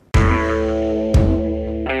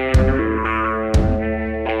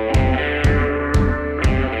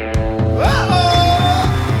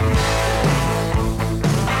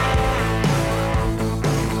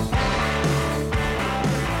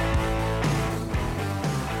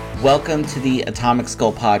Welcome to the Atomic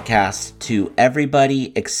Skull podcast. To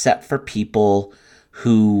everybody except for people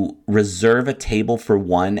who reserve a table for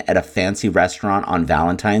one at a fancy restaurant on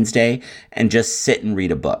Valentine's Day and just sit and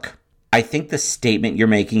read a book. I think the statement you're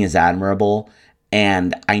making is admirable,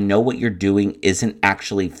 and I know what you're doing isn't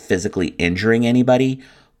actually physically injuring anybody,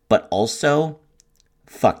 but also,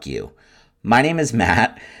 fuck you. My name is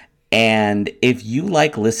Matt, and if you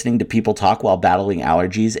like listening to people talk while battling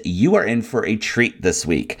allergies, you are in for a treat this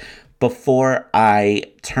week. Before I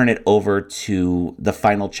turn it over to the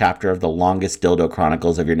final chapter of the longest dildo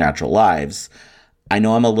chronicles of your natural lives, I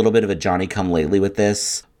know I'm a little bit of a Johnny-come-lately with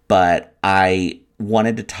this, but I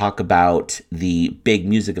wanted to talk about the big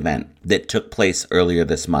music event that took place earlier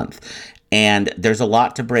this month. And there's a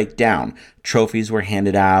lot to break down. Trophies were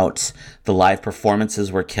handed out, the live performances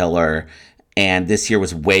were killer, and this year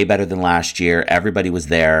was way better than last year. Everybody was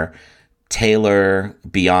there. Taylor,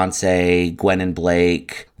 Beyonce, Gwen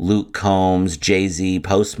Blake, Luke Combs, Jay-Z,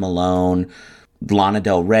 Post Malone, Lana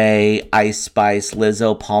Del Rey, Ice Spice,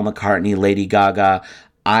 Lizzo, Paul McCartney, Lady Gaga.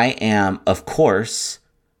 I am, of course,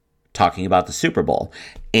 talking about the Super Bowl.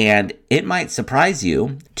 And it might surprise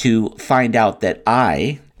you to find out that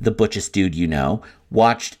I, the butchest dude you know,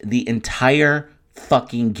 watched the entire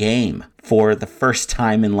fucking game for the first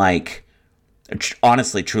time in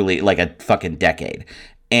honestly, truly, like a fucking decade.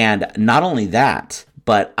 And not only that,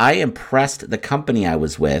 but I impressed the company I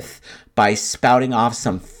was with by spouting off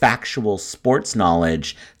some factual sports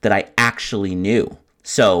knowledge that I actually knew.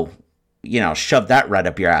 So, shove that right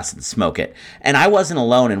up your ass and smoke it. And I wasn't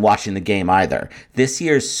alone in watching the game either. This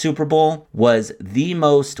year's Super Bowl was the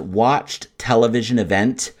most watched television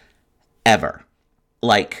event ever.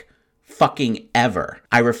 Like, fucking ever.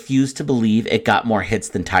 I refuse to believe it got more hits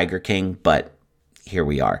than Tiger King, but here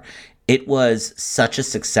we are. It was such a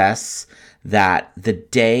success that the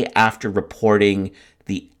day after reporting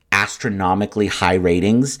the astronomically high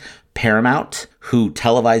ratings, Paramount, who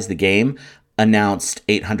televised the game, announced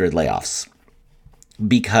 800 layoffs.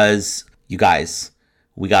 Because, you guys,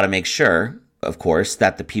 we got to make sure, of course,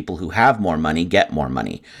 that the people who have more money get more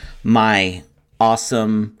money. My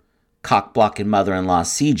awesome cock-blocking mother-in-law,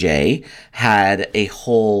 CJ, had a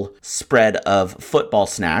whole spread of football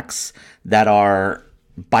snacks that are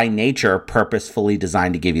by nature purposefully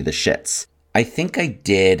designed to give you the shits. I think I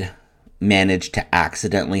did manage to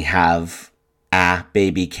accidentally have a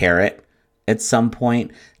baby carrot at some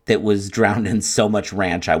point that was drowned in so much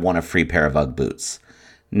ranch I won a free pair of Ugg boots.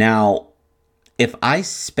 Now, if I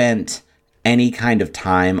spent any kind of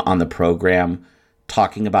time on the program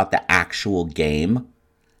talking about the actual game,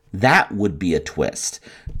 that would be a twist.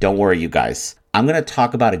 Don't worry, you guys. I'm going to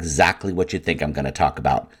talk about exactly what you think I'm going to talk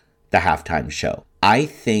about, the halftime show. I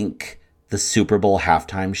think the Super Bowl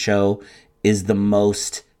halftime show is the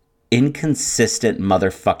most inconsistent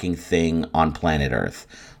motherfucking thing on planet Earth.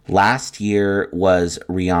 Last year was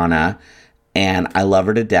Rihanna, and I love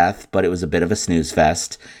her to death, but it was a bit of a snooze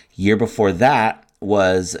fest. Year before that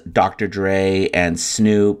was Dr. Dre and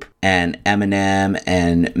Snoop and Eminem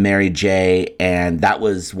and Mary J., and that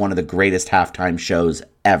was one of the greatest halftime shows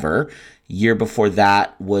ever. Year before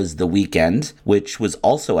that was The Weeknd, which was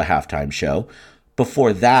also a halftime show.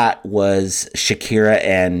 Before that was Shakira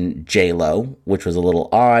and J-Lo, which was a little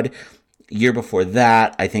odd. Year before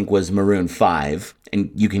that, I think, was Maroon 5,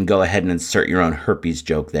 and you can go ahead and insert your own herpes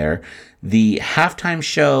joke there. The halftime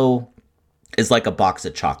show is like a box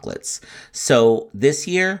of chocolates. So this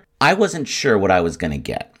year, I wasn't sure what I was going to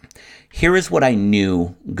get. Here is what I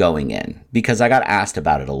knew going in, because I got asked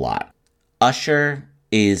about it a lot. Usher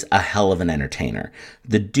is a hell of an entertainer.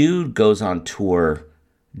 The dude goes on tour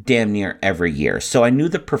damn near every year. So I knew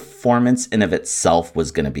the performance in of itself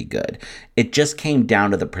was going to be good. It just came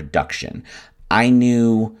down to the production. I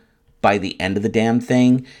knew by the end of the damn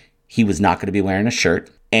thing, he was not going to be wearing a shirt.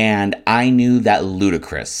 And I knew that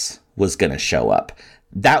Ludacris was going to show up.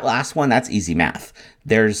 That last one, that's easy math.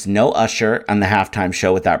 There's no Usher on the halftime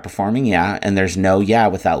show without performing, yeah. And there's no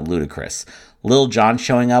without Ludacris. Lil Jon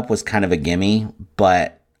showing up was kind of a gimme,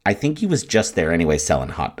 but I think he was just there anyway selling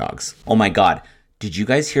hot dogs. Oh my God. Did you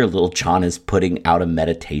guys hear Lil Jon is putting out a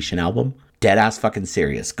meditation album? Dead ass fucking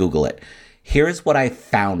serious. Google it. Here is what I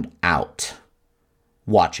found out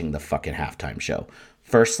watching the fucking halftime show.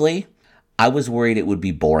 Firstly, I was worried it would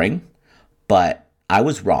be boring, but I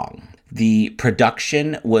was wrong. The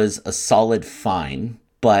production was a solid fine,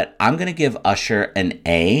 but I'm going to give Usher an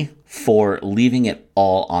A for leaving it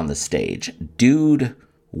all on the stage. Dude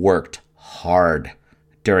worked hard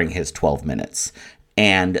during his 12 minutes.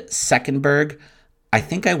 And Secondberg, I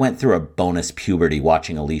think I went through a bonus puberty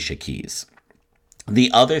watching Alicia Keys. The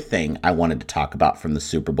other thing I wanted to talk about from the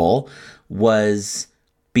Super Bowl was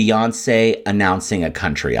Beyonce announcing a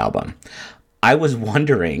country album. I was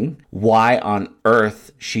wondering why on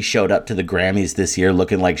earth she showed up to the Grammys this year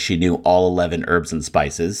looking like she knew all 11 herbs and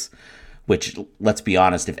spices, which, let's be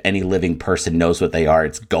honest, if any living person knows what they are,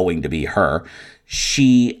 it's going to be her.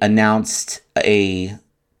 She announced a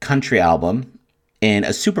country album in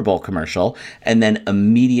a Super Bowl commercial and then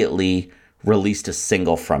immediately released a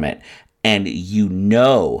single from it. And you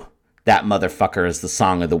know that motherfucker is the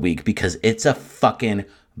song of the week because it's a fucking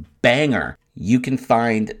banger. You can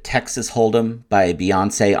find Texas Hold'em by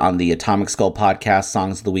Beyonce on the Atomic Skull Podcast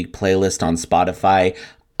Songs of the Week playlist on Spotify.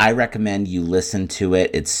 I recommend you listen to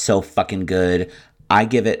it. It's so fucking good. I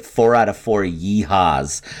give it 4 out of 4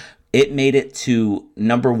 yeehaws. It made it to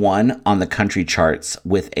number 1 on the country charts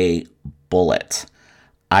with a bullet.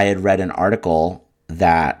 I had read an article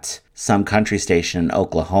that some country station in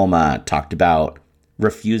Oklahoma talked about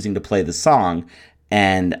refusing to play the song,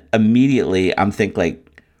 and immediately I'm thinking, like,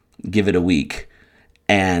 give it a week.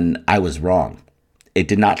 And I was wrong. It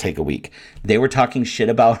did not take a week. They were talking shit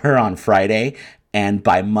about her on Friday, and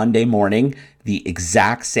by Monday morning, the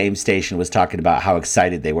exact same station was talking about how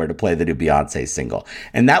excited they were to play the new Beyonce single.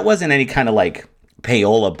 And that wasn't any kind of like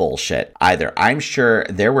payola bullshit either. I'm sure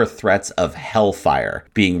there were threats of hellfire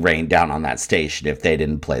being rained down on that station if they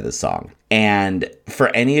didn't play the song. And for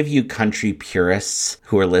any of you country purists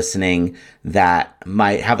who are listening that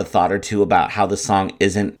might have a thought or two about how the song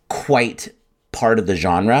isn't quite part of the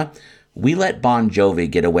genre, we let Bon Jovi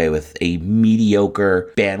get away with a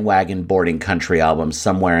mediocre bandwagon boarding country album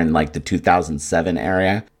somewhere in like the 2007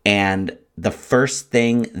 area. And the first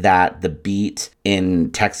thing that the beat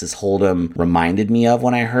in Texas Hold'em reminded me of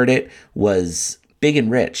when I heard it was Big and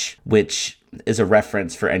Rich, which is a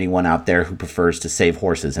reference for anyone out there who prefers to save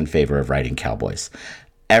horses in favor of riding cowboys.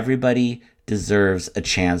 Everybody deserves a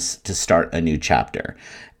chance to start a new chapter.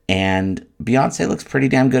 And Beyonce looks pretty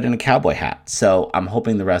damn good in a cowboy hat. So I'm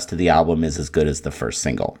hoping the rest of the album is as good as the first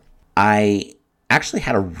single. I actually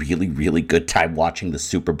had a really, really good time watching the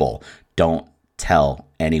Super Bowl. Don't tell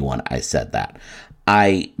anyone I said that.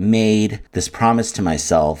 I made this promise to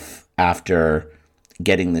myself after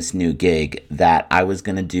getting this new gig that I was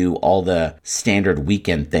going to do all the standard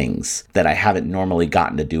weekend things that I haven't normally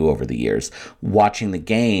gotten to do over the years. Watching the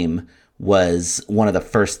game was one of the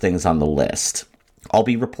first things on the list. I'll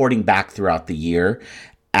be reporting back throughout the year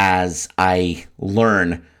as I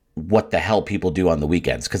learn what the hell people do on the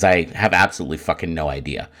weekends, because I have absolutely fucking no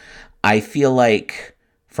idea. I feel like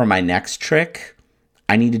for my next trick,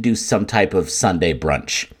 I need to do some type of Sunday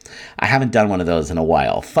brunch. I haven't done one of those in a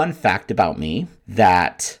while. Fun fact about me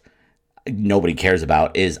that nobody cares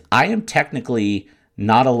about is I am technically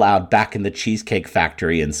not allowed back in the Cheesecake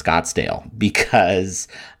Factory in Scottsdale because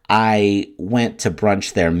I went to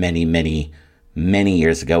brunch there many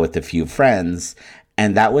years ago with a few friends,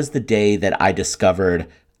 and that was the day that I discovered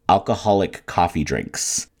alcoholic coffee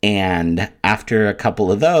drinks. And after a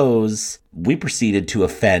couple of those, we proceeded to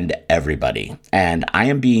offend everybody. And I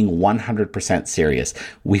am being 100% serious.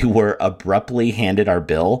 We were abruptly handed our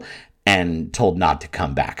bill and told not to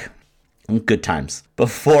come back. Good times.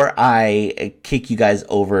 Before I kick you guys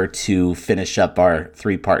over to finish up our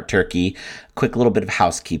 3-part turkey, quick little bit of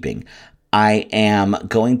housekeeping. I am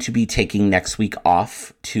going to be taking next week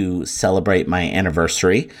off to celebrate my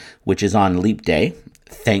anniversary, which is on Leap Day.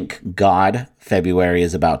 Thank God February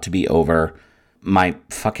is about to be over. My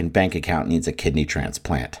fucking bank account needs a kidney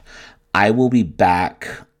transplant. I will be back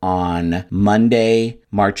on Monday,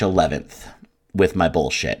 March 11th with my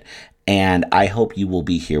bullshit. And I hope you will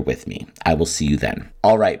be here with me. I will see you then.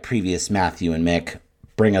 All right, previous Matthew and Mick,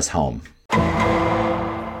 bring us home.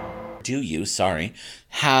 Do you,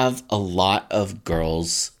 have a lot of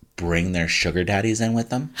girls bring their sugar daddies in with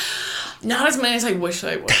them? Not as many as I wish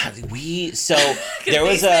I would. There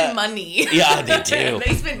was spend money. Yeah, they do.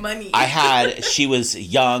 They spend money. She was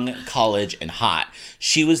young, college, and hot.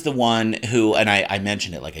 She was the one who, and I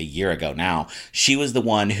mentioned it like a year ago now, she was the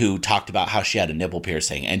one who talked about how she had a nipple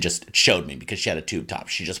piercing and just showed me because she had a tube top.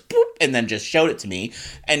 She just, boop, and then just showed it to me,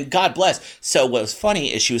 and God bless. So what was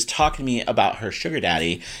funny is she was talking to me about her sugar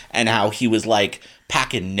daddy and how he was like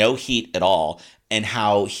packing no heat at all. And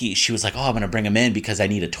how she was like, oh, I'm going to bring him in because I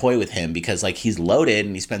need a toy with him because like he's loaded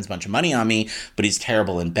and he spends a bunch of money on me, but he's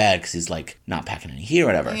terrible in bed because he's like not packing any heat or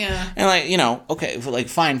whatever. Yeah. And like, okay, like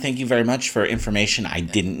fine. Thank you very much for information I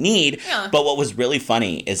didn't need. Yeah. But what was really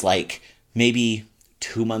funny is like maybe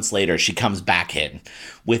 2 months later, she comes back in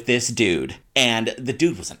with this dude and the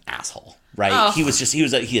dude was an asshole. Right. Oh.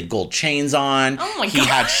 He had gold chains on. Oh my God. He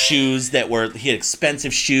had shoes he had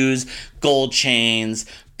expensive shoes, gold chains,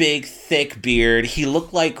 big, thick beard. He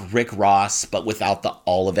looked like Rick Ross, but without the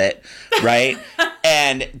all of it, right?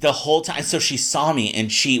 And the whole time, so she saw me, and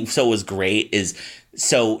so it was great,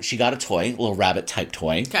 so she got a toy, a little rabbit type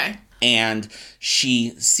toy. Okay. And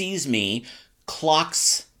she sees me,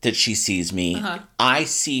 clocks that she sees me. I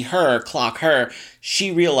see her, clock her.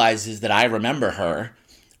 She realizes that I remember her,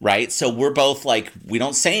 right? So we're both like, we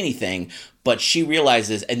don't say anything, but she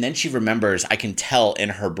realizes, and then she remembers, I can tell in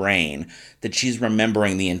her brain that she's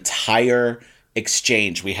remembering the entire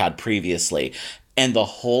exchange we had previously. And the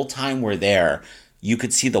whole time we're there, you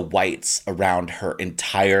could see the whites around her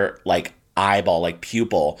entire, like, eyeball, like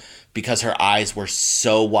pupil, because her eyes were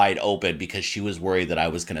so wide open because she was worried that I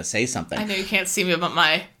was going to say something. I know you can't see me, but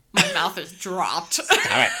my mouth is dropped. All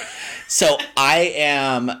right. So I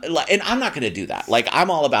am, and I'm not going to do that. Like, I'm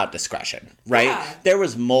all about discretion, right? Yeah. There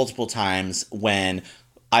was multiple times when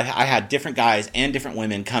I had different guys and different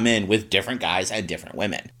women come in with different guys and different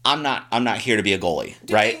women. I'm not here to be a goalie,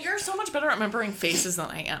 Dude, right? And you're so much better at remembering faces than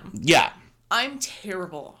I am. Yeah. I'm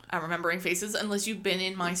terrible at remembering faces unless you've been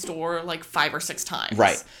in my store like 5 or 6 times.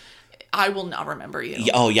 Right. I will not remember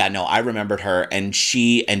you. Oh yeah, no, I remembered her, and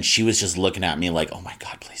she was just looking at me like, "Oh my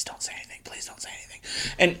God, please don't say anything, please don't say anything."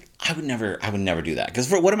 And I would never do that,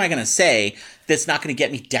 because what am I gonna say that's not gonna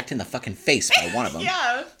get me decked in the fucking face by one of them?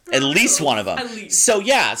 Yeah. At least one of them. At least. So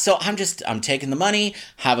yeah, I'm taking the money.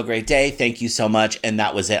 Have a great day. Thank you so much. And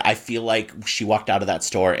that was it. I feel like she walked out of that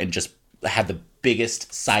store and just had the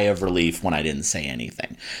biggest sigh of relief when I didn't say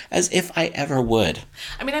anything, as if I ever would.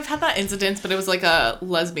 I mean, I've had that incident, but it was like a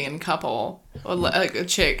lesbian couple. Like a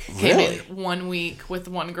chick came in 1 week with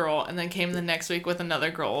one girl and then came the next week with another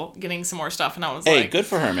girl getting some more stuff, and I was like, hey, good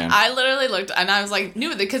for her, man. I literally looked and I was like,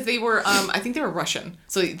 knew because they were I think they were Russian,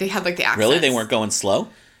 so they had like the accents. Really? They weren't going slow?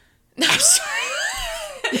 Did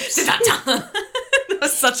not tell. That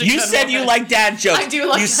was such a You good said moment. you like dad jokes. I do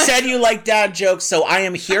like You dad said you like dad jokes, so I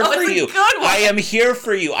am here for it's a you. good one. I am here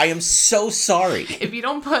for you. I am so sorry. If you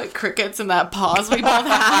don't put crickets in that pause we both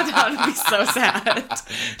had, I would be so sad.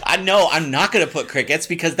 I know I'm not going to put crickets,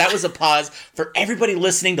 because that was a pause for everybody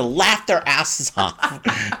listening to laugh their asses off.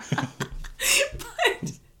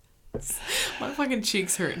 My fucking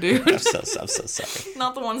cheeks hurt, dude. I'm so sorry.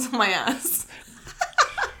 Not the ones on my ass.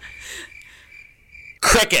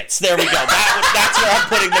 Crickets. There we go. That's where I'm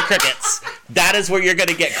putting the crickets. That is where you're going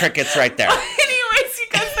to get crickets right there. Anyways,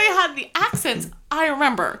 because they had the accents, I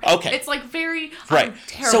remember. Okay. It's like very Right.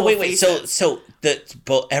 terrible So wait. faces. So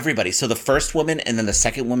everybody. So the first woman and then the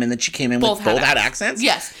second woman that she came in Both with had both had accents?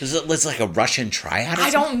 Yes. Was it like a Russian triad or I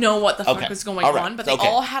something? don't know what the fuck Okay. was going All right. on, but they Okay.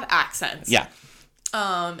 all had accents. Yeah.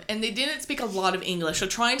 And they didn't speak a lot of English, so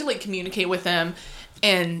trying to like communicate with them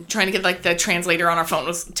and trying to get like the translator on our phone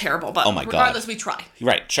was terrible. But Oh my God. regardless, we try.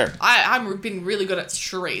 Right. Sure. I'm being really good at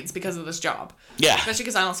charades because of this job. Yeah. Especially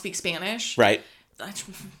because I don't speak Spanish. Right.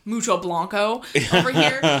 Mucho Blanco over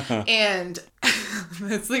here. And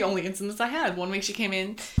that's the only instance I had. 1 week she came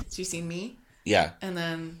in, she seen me. Yeah. And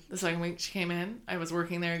then the second week she came in, I was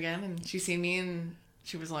working there again, and she seen me and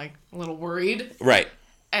she was like a little worried. Right.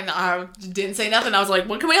 And I didn't say nothing. I was like,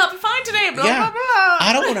 what can we help you find today? Blah, Yeah. blah, blah.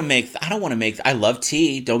 I don't want to make, I love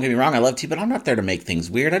tea. Don't get me wrong. I love tea, but I'm not there to make things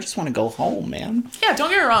weird. I just want to go home, man. Yeah, don't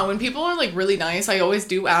get me wrong. When people are like really nice, I always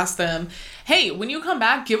do ask them, hey, when you come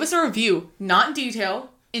back, give us a review. Not in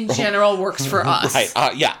detail. In general works for us.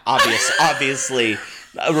 Right. Yeah. Obviously.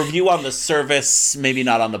 A review on the service, maybe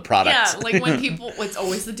not on the product. Yeah, like when people, it's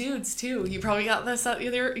always the dudes too. You probably got this at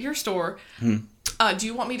your store. Do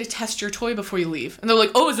you want me to test your toy before you leave? And they're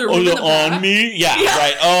like, oh, is there room in the back? On me? Yeah,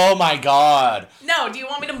 right. Oh my God. No, do you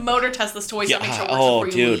want me to motor test this toy so make sure it works Oh,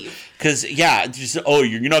 before you dude. leave? Because,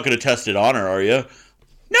 you're not going to test it on her, are you?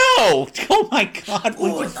 No! Oh my God.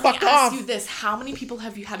 Ooh, let fuck me off. ask you this. How many people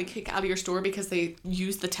have you had to kick out of your store because they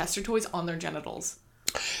used the tester toys on their genitals?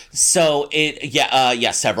 So,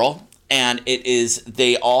 several. And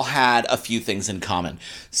they all had a few things in common.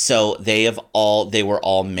 So, they were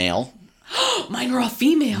all male. Mine were all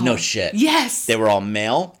female. No shit. Yes. They were all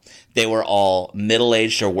male. They were all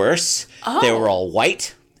middle-aged or worse. Oh. They were all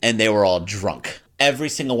white. And they were all drunk. Every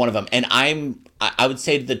single one of them. And I would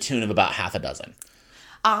say to the tune of about half a dozen.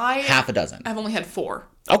 Half a dozen. I've only had 4.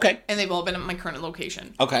 Okay. And they've all been at my current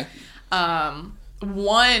location. Okay.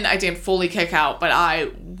 One I didn't fully kick out, but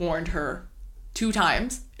I warned her 2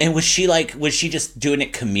 times. And was she just doing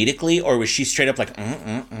it comedically, or was she straight up like,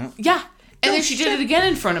 Yeah. And then she did it again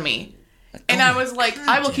in front of me. And I was like, God,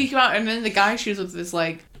 I will kick you out. And then the guy she was with is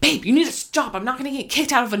like, babe, you need to stop. I'm not going to get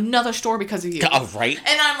kicked out of another store because of you. Oh, right.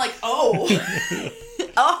 And I'm like, oh.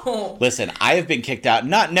 Oh. Listen, I have been kicked out,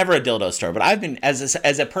 never a dildo store, but I've been,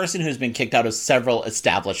 as a person who's been kicked out of several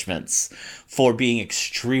establishments for being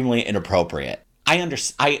extremely inappropriate. I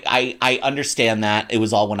understand that. It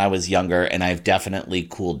was all when I was younger, and I've definitely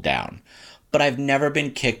cooled down. But I've never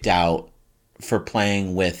been kicked out for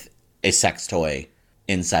playing with a sex toy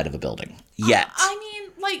inside of a building. Yet. I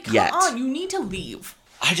mean, like, come on, you need to leave.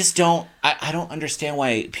 I just don't, I don't understand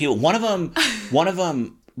why people, one of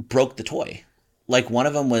them broke the toy. Like, one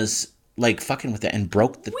of them was, like, fucking with it and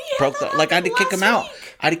broke the, like, I had to kick him out.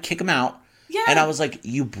 I had to kick him out. Yeah. And I was like,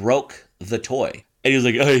 you broke the toy. And he was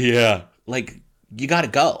like, oh, yeah. Like, you gotta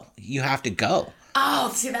go. You have to go.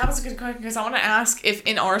 Oh, see, that was a good question, because I want to ask if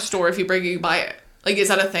in our store, if you break it, you buy it. Like, is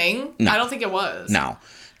that a thing? No. I don't think it was. No.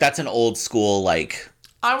 That's an old school, like,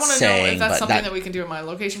 I want to know if that's something that we can do at my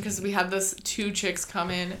location, because we had this 2 chicks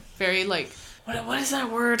come in, very, like, what is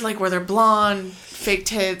that word? Like, where they're blonde, fake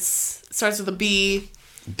tits, starts with a B.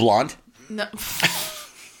 Blonde? No.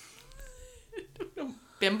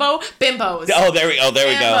 Bimbos. Oh, there we go.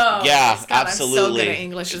 Yeah, God, absolutely. I'm so good at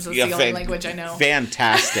English. This is the only language I know.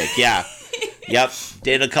 Fantastic. Yeah. Yep.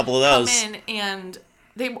 Did a couple of those. Come in and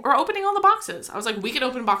they were opening all the boxes. I was like, we can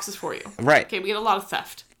open boxes for you. Right. Okay, we get a lot of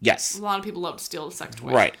theft. Yes. A lot of people love to steal sex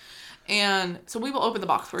toys. Right. And so we will open the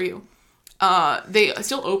box for you. They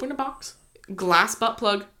still opened a box. Glass butt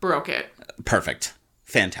plug, broke it. Perfect.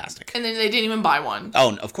 Fantastic. And then they didn't even buy one.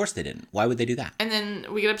 Oh, of course they didn't. Why would they do that? And then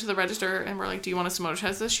we get up to the register and we're like, do you want us to motor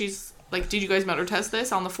test this? She's like, did you guys motor test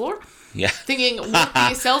this on the floor? Yeah. Thinking, we'll be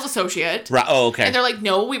a sales associate. Right. Oh, okay. And they're like,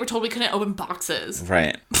 no, we were told we couldn't open boxes.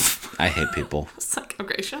 Right. I hate people. It's like,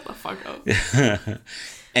 okay, shut the fuck up.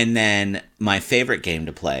 And then my favorite game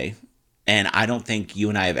to play, and I don't think you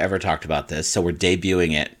and I have ever talked about this, so we're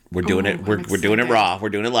debuting it. We're doing it. We're doing it raw. We're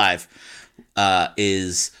doing it live.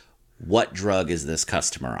 Is what drug is this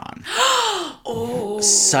customer on? Oh,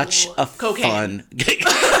 such a cocaine. Fun.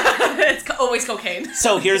 It's always cocaine.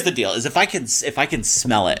 So here's the deal: is if I can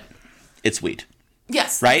smell it, it's weed.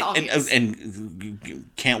 Yes. Right? And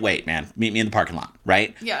can't wait, man. Meet me in the parking lot,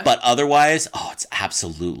 right? Yeah. But otherwise, it's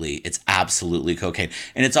absolutely cocaine.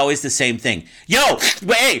 And it's always the same thing. Yo,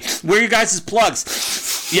 hey, where are your guys'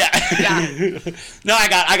 plugs? Yeah. No, I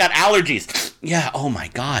got allergies. Yeah, oh my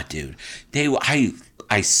God, dude.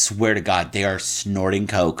 I swear to God, they are snorting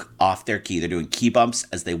coke off their key. They're doing key bumps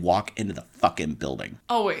as they walk into the fucking building.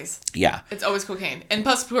 Always. Yeah. It's always cocaine. And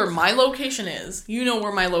plus, where my location is, you know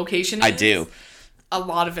where my location is? I do. A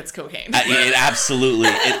lot of it's cocaine. It absolutely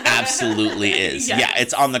is. Yes. Yeah,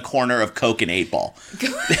 it's on the corner of Coke and 8 Ball.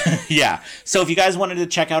 Yeah. So if you guys wanted to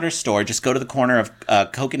check out her store, just go to the corner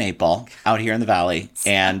of Coke and 8 Ball out here in the valley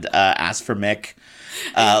and ask for Mick.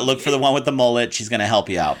 Look for the one with the mullet. She's going to help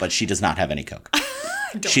you out, but she does not have any Coke.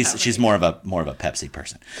 She's more of a Pepsi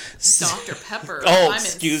person. Dr. Pepper. Oh, I'm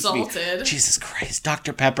excuse insulted. me. Jesus Christ,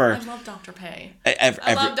 Dr. Pepper. I love Dr. Pay.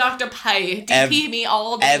 I love Dr. Pay. DP me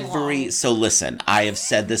all day long. So listen, I have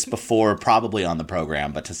said this before, probably on the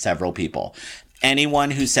program, but to several people.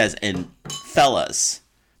 Anyone who says, and fellas,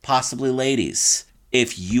 possibly ladies,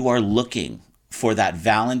 if you are looking for that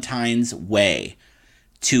Valentine's way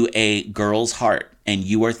to a girl's heart and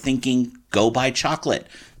you are thinking, go buy chocolate,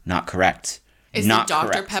 not correct. It's not the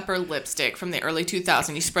Dr. correct. Pepper lipstick from the early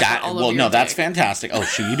 2000s. You spread that all over your no, that's dick. fantastic. Oh,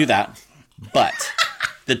 should you do that? But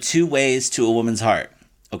the 2 ways to a woman's heart,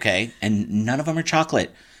 okay? And none of them are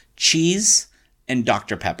chocolate. Cheese and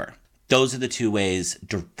Dr. Pepper. Those are the 2 ways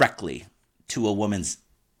directly to a woman's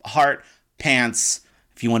heart, pants.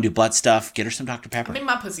 If you want to do butt stuff, get her some Dr. Pepper. I made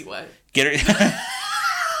my pussy wet. Get her...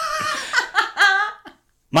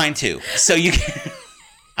 Mine too. So you can...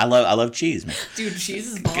 I love cheese, man. Dude,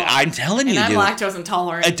 cheese is bomb. I'm telling you, dude. And I'm lactose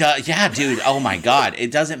intolerant. Yeah, dude. Oh my God. It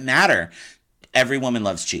doesn't matter. Every woman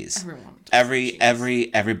loves cheese. Everybody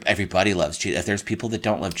loves cheese. If there's people that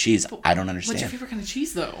don't love cheese, I don't understand. What's your favorite kind of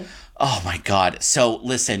cheese, though? Oh my God. So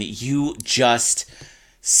listen, you just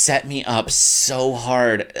set me up so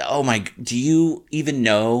hard. Oh my, do you even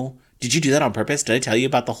know? Did you do that on purpose? Did I tell you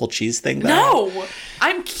about the whole cheese thing? No.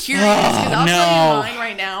 I'm curious because I'll tell you mine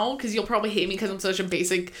right now because you'll probably hate me because I'm such a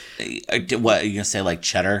basic. What, are you going to say like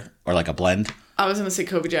cheddar or like a blend? I was going to say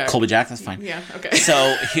Colby Jack. Colby Jack, that's fine. Yeah, okay.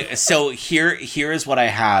 So here is what I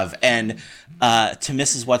have. And to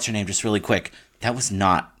Mrs. What's Her Name, just really quick, that was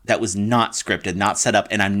not scripted, not set up,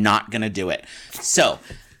 and I'm not going to do it. So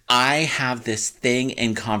I have this thing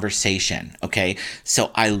in conversation, okay?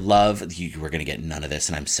 So I love, you were going to get none of this,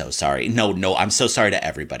 and I'm so sorry. No, I'm so sorry to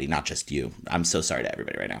everybody, not just you. I'm so sorry to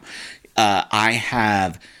everybody right now.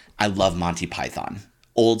 I love Monty Python,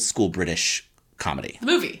 old school British comedy. The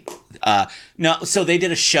movie. No, so they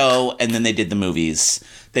did a show, and then they did the movies.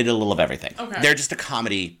 They did a little of everything. Okay. They're just a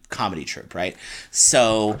comedy troupe, right?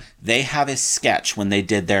 So they have a sketch when they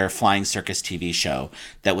did their Flying Circus TV show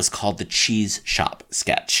that was called the Cheese Shop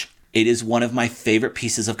sketch. It is one of my favorite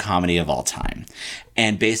pieces of comedy of all time.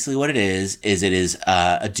 And basically what it is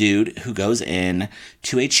a dude who goes in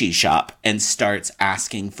to a cheese shop and starts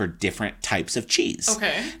asking for different types of cheese.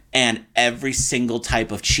 Okay. And every single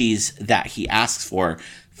type of cheese that he asks for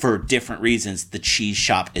different reasons, the cheese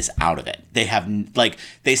shop is out of it. They have, like,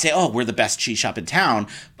 they say, oh, we're the best cheese shop in town,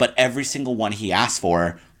 but every single one he asks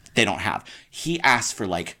for, they don't have. He asked for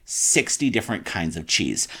like 60 different kinds of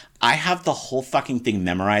cheese. I have the whole fucking thing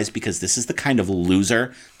memorized because this is the kind of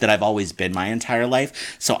loser that I've always been my entire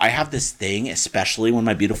life. So I have this thing, especially when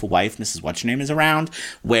my beautiful wife, Mrs. What's-Your-Name, is around,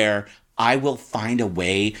 where I will find a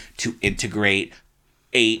way to integrate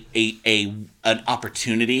an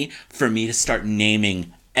opportunity for me to start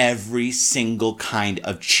naming every single kind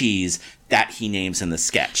of cheese that he names in the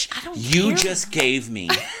sketch. You just gave me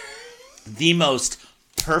the most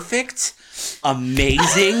perfect,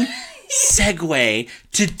 amazing segue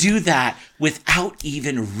to do that without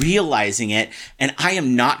even realizing it. And I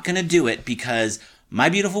am not going to do it because my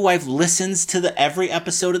beautiful wife listens to every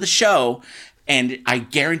episode of the show. And I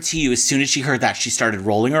guarantee you, as soon as she heard that, she started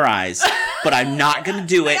rolling her eyes. But I'm not going to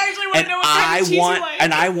do it.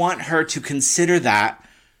 And I want her to consider that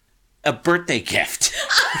a birthday gift.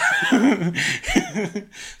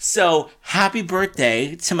 So, happy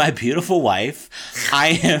birthday to my beautiful wife.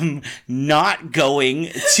 I am not going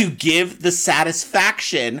to give the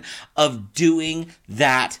satisfaction of doing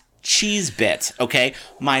that cheese bit, okay?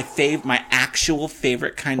 My actual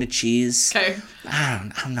favorite kind of cheese. Okay.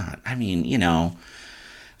 I'm not. I mean, you know,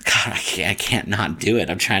 God, I can't not do it.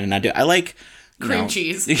 I'm trying to not do it. I like cream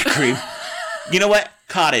cheese. Cream. You know what?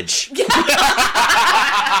 Cottage.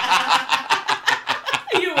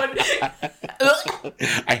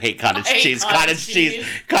 I hate cottage cheese.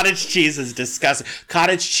 Cottage cheese is disgusting.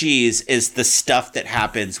 Cottage cheese is the stuff that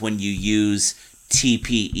happens when you use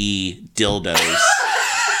TPE dildos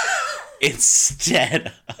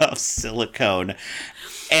instead of silicone.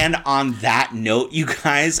 And on that note, you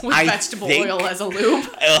guys, with vegetable oil as a lube.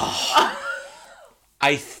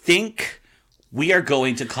 I think we are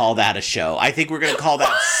going to call that a show. I think we're going to call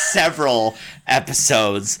that several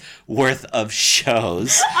episodes worth of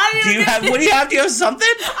shows. Do you have something?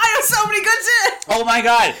 I have so many good shit. Oh my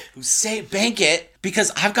God. Bank it,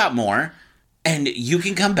 because I've got more and you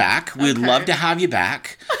can come back. We'd love to have you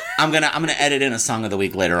back. I'm going to edit in a song of the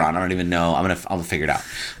week later on. I don't even know. I'll figure it out.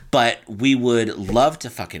 But we would love to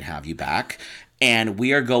fucking have you back. And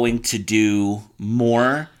we are going to do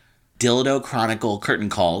more Dildo Chronicle curtain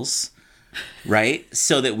calls. Right?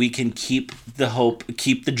 So that we can keep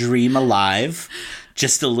the dream alive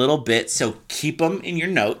just a little bit. So keep them in your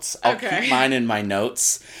notes. I'll keep mine in my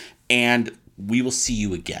notes. And we will see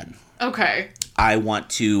you again. Okay. I want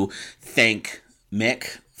to thank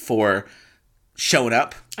Mick for showing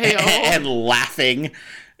up and laughing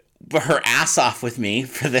her ass off with me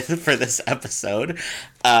for this episode.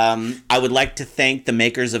 I would like to thank the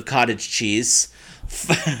makers of cottage cheese.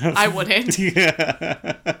 I wouldn't.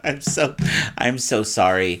 Yeah. I'm so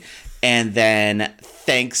sorry. And then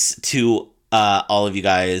thanks to all of you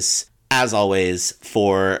guys, as always,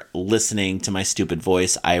 for listening to my stupid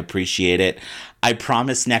voice. I appreciate it. I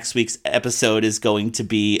promise next week's episode is going to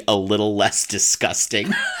be a little less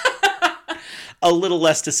disgusting. A little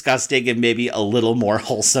less disgusting and maybe a little more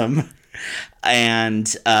wholesome. And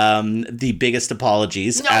the biggest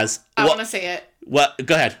apologies I want to say it. What?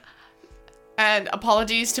 Go ahead. And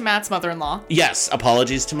apologies to Matt's mother-in-law. Yes,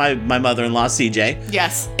 apologies to my mother-in-law, CJ.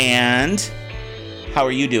 Yes. And how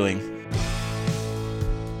are you doing?